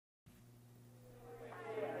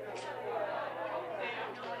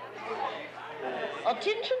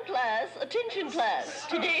Attention class, attention class.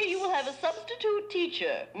 Today you will have a substitute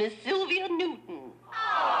teacher, Miss Sylvia Newton.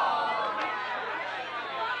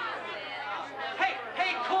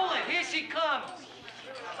 Hey, cool it, here she comes.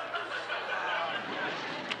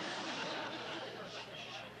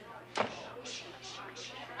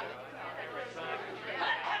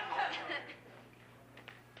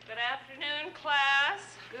 Good afternoon, class.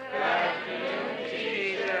 Good afternoon,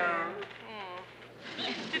 teacher.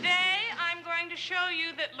 Today, I'm going to show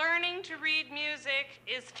you that learning to read music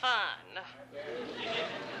is fun.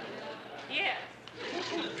 Yes.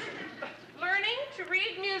 Learning to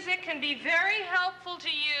read music can be very helpful to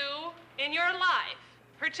you in your life,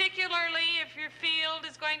 particularly if your field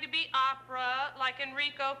is going to be opera, like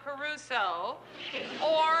Enrico Caruso,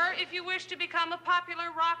 or if you wish to become a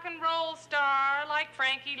popular rock and roll star, like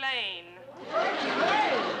Frankie Lane.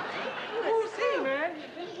 Who's he, man?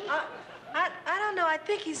 I don't know. I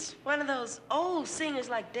think he's one of those old singers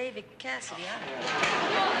like David Cassidy.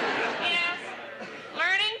 Yes.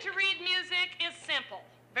 Learning to read music is simple,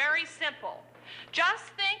 very simple.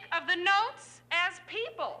 Just think of the notes as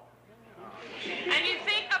people. And you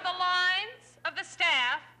think of the lines of the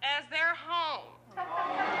staff as their home.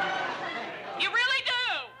 You really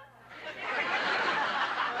do.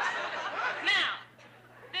 Now,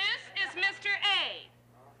 this is Mr. A.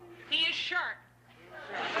 He is sharp.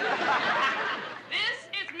 This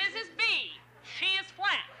is Mrs. B. She is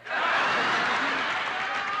flat.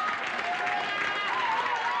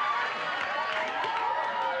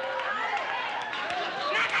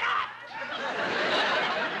 Knock it off!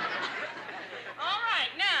 All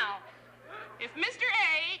right, now, if Mr.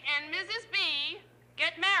 A and Mrs. B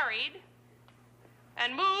get married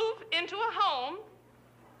and move into a home,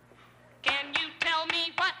 can you tell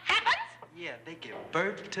me what happens? Yeah, they give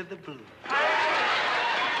birth to the blues.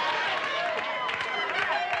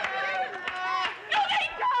 No, they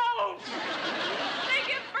don't! They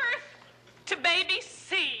give birth to baby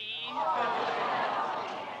C.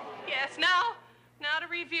 Yes, now to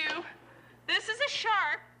review. This is a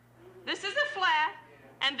sharp, this is a flat,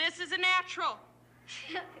 and this is a natural.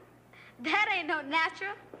 That ain't no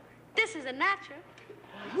natural. This is a natural.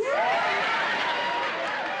 All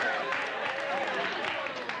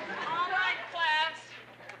right, class.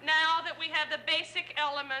 Now that we have the basic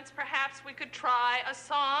elements, perhaps we could try a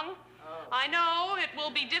song. I know it will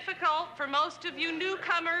be difficult for most of you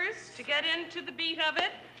newcomers to get into the beat of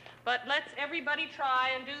it, but let's everybody try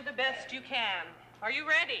and do the best you can. Are you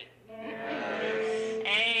ready? Yes.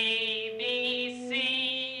 A, B,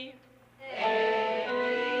 C. A, B,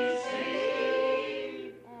 C.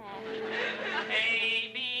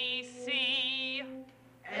 A, B, C.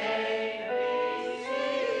 A, B, C.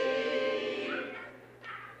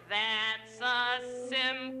 That's a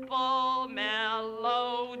simple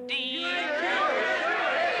melody.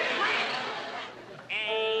 A,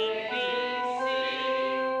 B, C.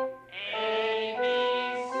 A, B,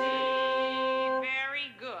 C. Very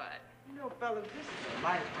good. You know, fellas, this is a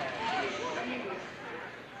lifetime.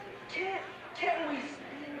 Can we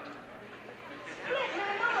split? Split? My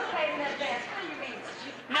mama plays that bass. How you mean?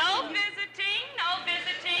 No visiting, no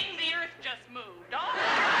visiting. The earth just moved. All right.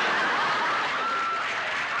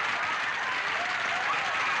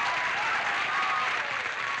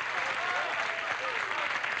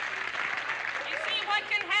 You see what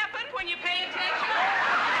can happen when you pay attention?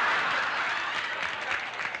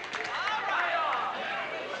 All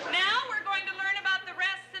right. Now we're going to learn about the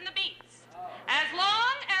rests and the beats. As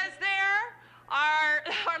long as there are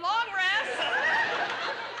long rests,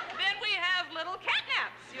 then we have little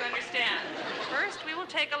catnaps, you understand. First, we will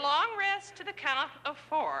take a long rest to the count of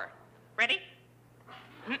 4. Ready?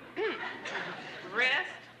 Rest,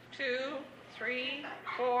 2, 3,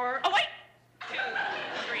 4. Oh, wait! 2,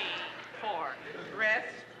 3, 4.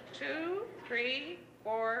 Rest, 2, 3,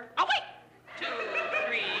 4. Oh, wait! 2,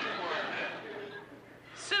 3, 4.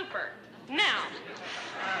 Super. Now,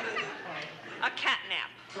 a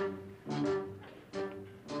catnap.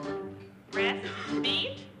 Rest,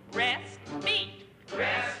 beat, rest, beat.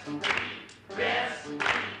 Rest, beat, rest.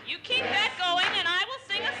 You keep that going and I will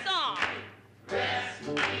sing a song.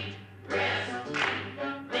 Rest, beat, rest.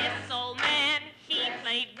 This old man, he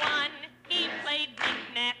played one. He played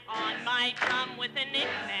knick-knack on my drum with a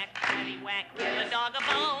knick-knack, paddywhack, give a dog a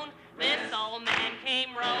bone. This old man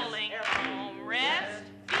came rolling home. Rest,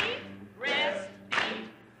 beat, rest, beat,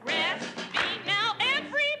 rest, beat. Now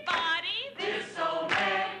everybody, this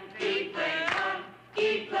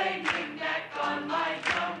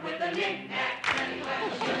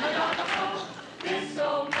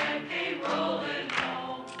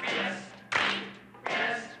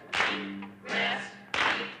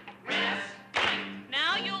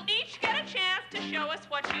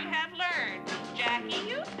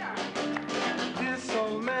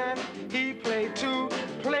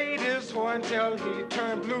this whore until he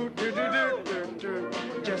turned blue.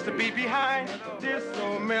 Just to be behind this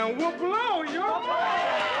old man will blow your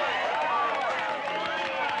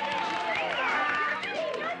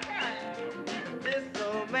This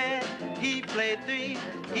old man, he played three.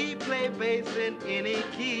 He played bass in any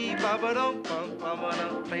key. Ba-ba-dum, bum,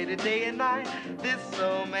 ba-ba-dum. Played it day and night. This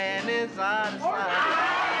old man is out of sight.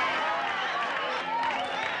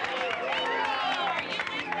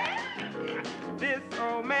 This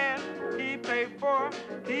old man, he played four.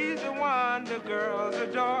 He's the one the girls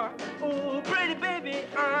adore. Ooh, pretty baby,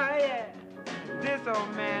 yeah. This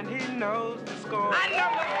old man, he knows the score. I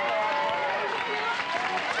know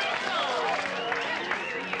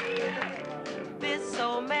This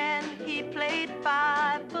old man, he played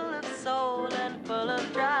five, full of soul and full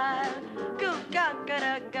of drive.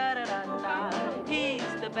 Goo-ga-ga-da-ga-da-da-da. He's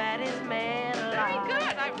the baddest man alive.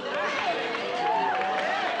 Very good.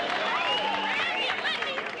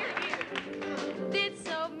 This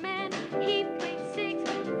old man, he played six,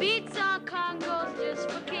 beats on congos just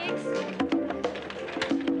for kicks.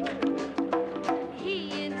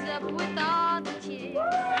 He ends up with all the chicks.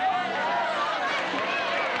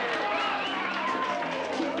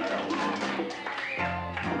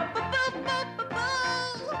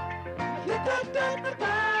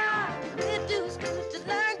 The dude's good to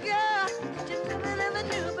learn, girl. Just something I never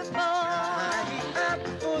knew before.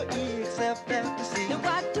 For except after see. The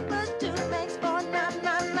what two plus two makes four. Now,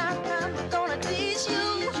 we're gonna teach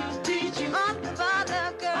you. Teach you. All about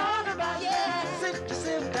love, girl. Yeah. Sit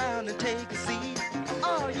yourself down and take a seat.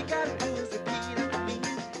 All you gotta do is repeat after me.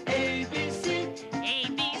 A, B, C. A,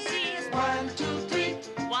 B, C. 1, 2, 3.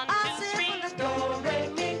 1, 2, 3. Do, re,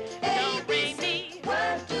 mi. Do, re, mi.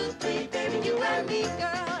 1, 2, 3, baby, you and me,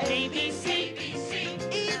 girl. A, B, C.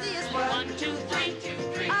 Easiest 1, 2,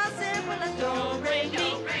 3. I'll say when I Do, re,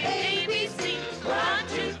 mi. A, B, C. 1,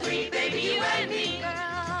 2, 3. Baby, you and me.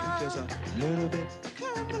 Just a little bit.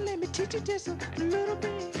 Come on, let me teach you just a little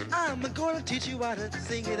bit. I'm gonna teach you how to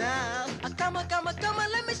sing it out. Come on,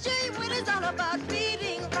 let me show you what it's all about.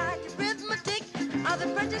 Reading, right, arithmetic, all the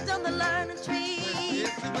branches on the learning tree.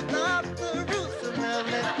 Yes, without the roots of love,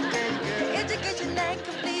 let's get girl. Education ain't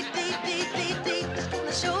complete, deep. It's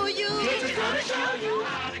gonna show you. It's gonna show you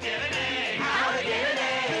how to get an A. How to get an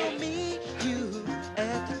A. We'll meet you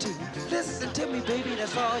at the two. Listen to me, baby,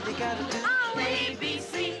 that's all you gotta do. Oh, A, B,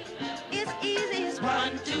 C. It's easy as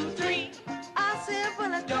 1, 2, 3. I said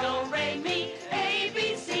when I Do, re, mi. A,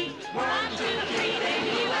 B, C. 1, 2, 3. Baby,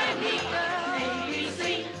 you and me. girl. A, B,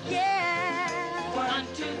 C. Yeah. 1,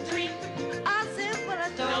 2, 3. I said when I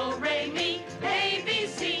Do, re, mi. A, B,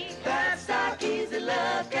 C. That's how easy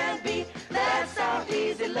love can be. That's how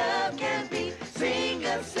easy love can be. Sing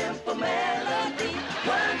a simple melody.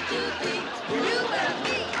 1, 2, 3. You and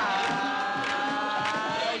me.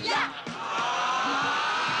 Yeah.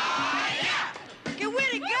 Get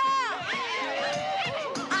with it, girl.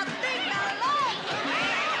 I think I lost.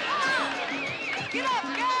 Get up,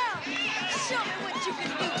 girl. Show me what you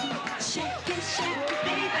can do. Shake it,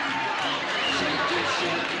 baby.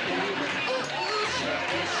 Shake it, baby. Ooh,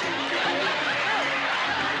 shake it, baby.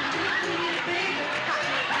 1, 2, 3, baby.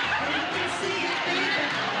 You can see it, baby.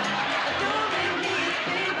 Don't make me,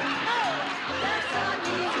 baby. Oh, that's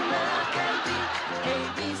how easy love can be. A,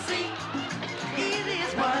 B, C. It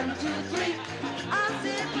is 1, 2, 3.